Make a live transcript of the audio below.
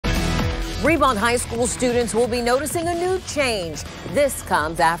Ribault High School students will be noticing a new change. This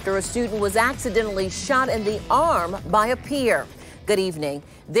comes after a student was accidentally shot in the arm by a peer. Good evening.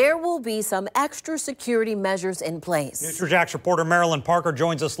 There will be some extra security measures in place. News 4 Jax reporter Marilyn Parker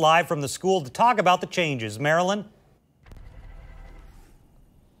joins us live from the school to talk about the changes. Marilyn?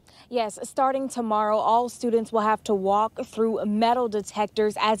 Yes, starting tomorrow, all students will have to walk through metal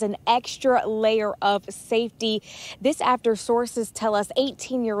detectors as an extra layer of safety. This after sources tell us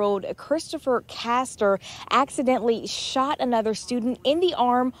 18-year-old Christopher Castor accidentally shot another student in the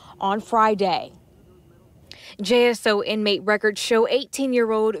arm on Friday. JSO inmate records show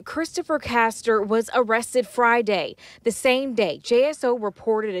 18-year-old Christopher Castor was arrested Friday. The same day, JSO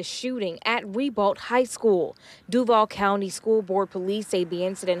reported a shooting at Ribault High School. Duval County School Board police say the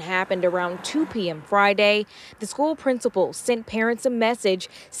incident happened around 2 p.m. Friday. The school principal sent parents a message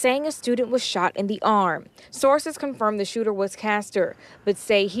saying a student was shot in the arm. Sources confirm the shooter was Castor, but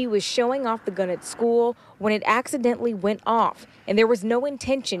say he was showing off the gun at school when it accidentally went off, and there was no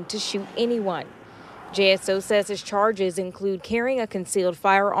intention to shoot anyone. JSO says his charges include carrying a concealed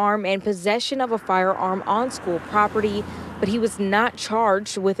firearm and possession of a firearm on school property, but he was not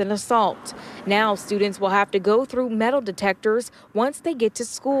charged with an assault. Now students will have to go through metal detectors once they get to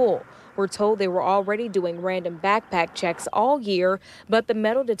school. We're told they were already doing random backpack checks all year, but the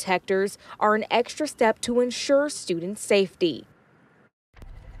metal detectors are an extra step to ensure student safety.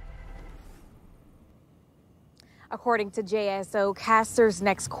 According to JSO, Castor's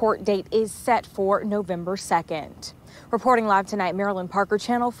next court date is set for November 2nd. Reporting live tonight, Marilyn Parker,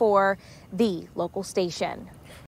 Channel 4, the local station.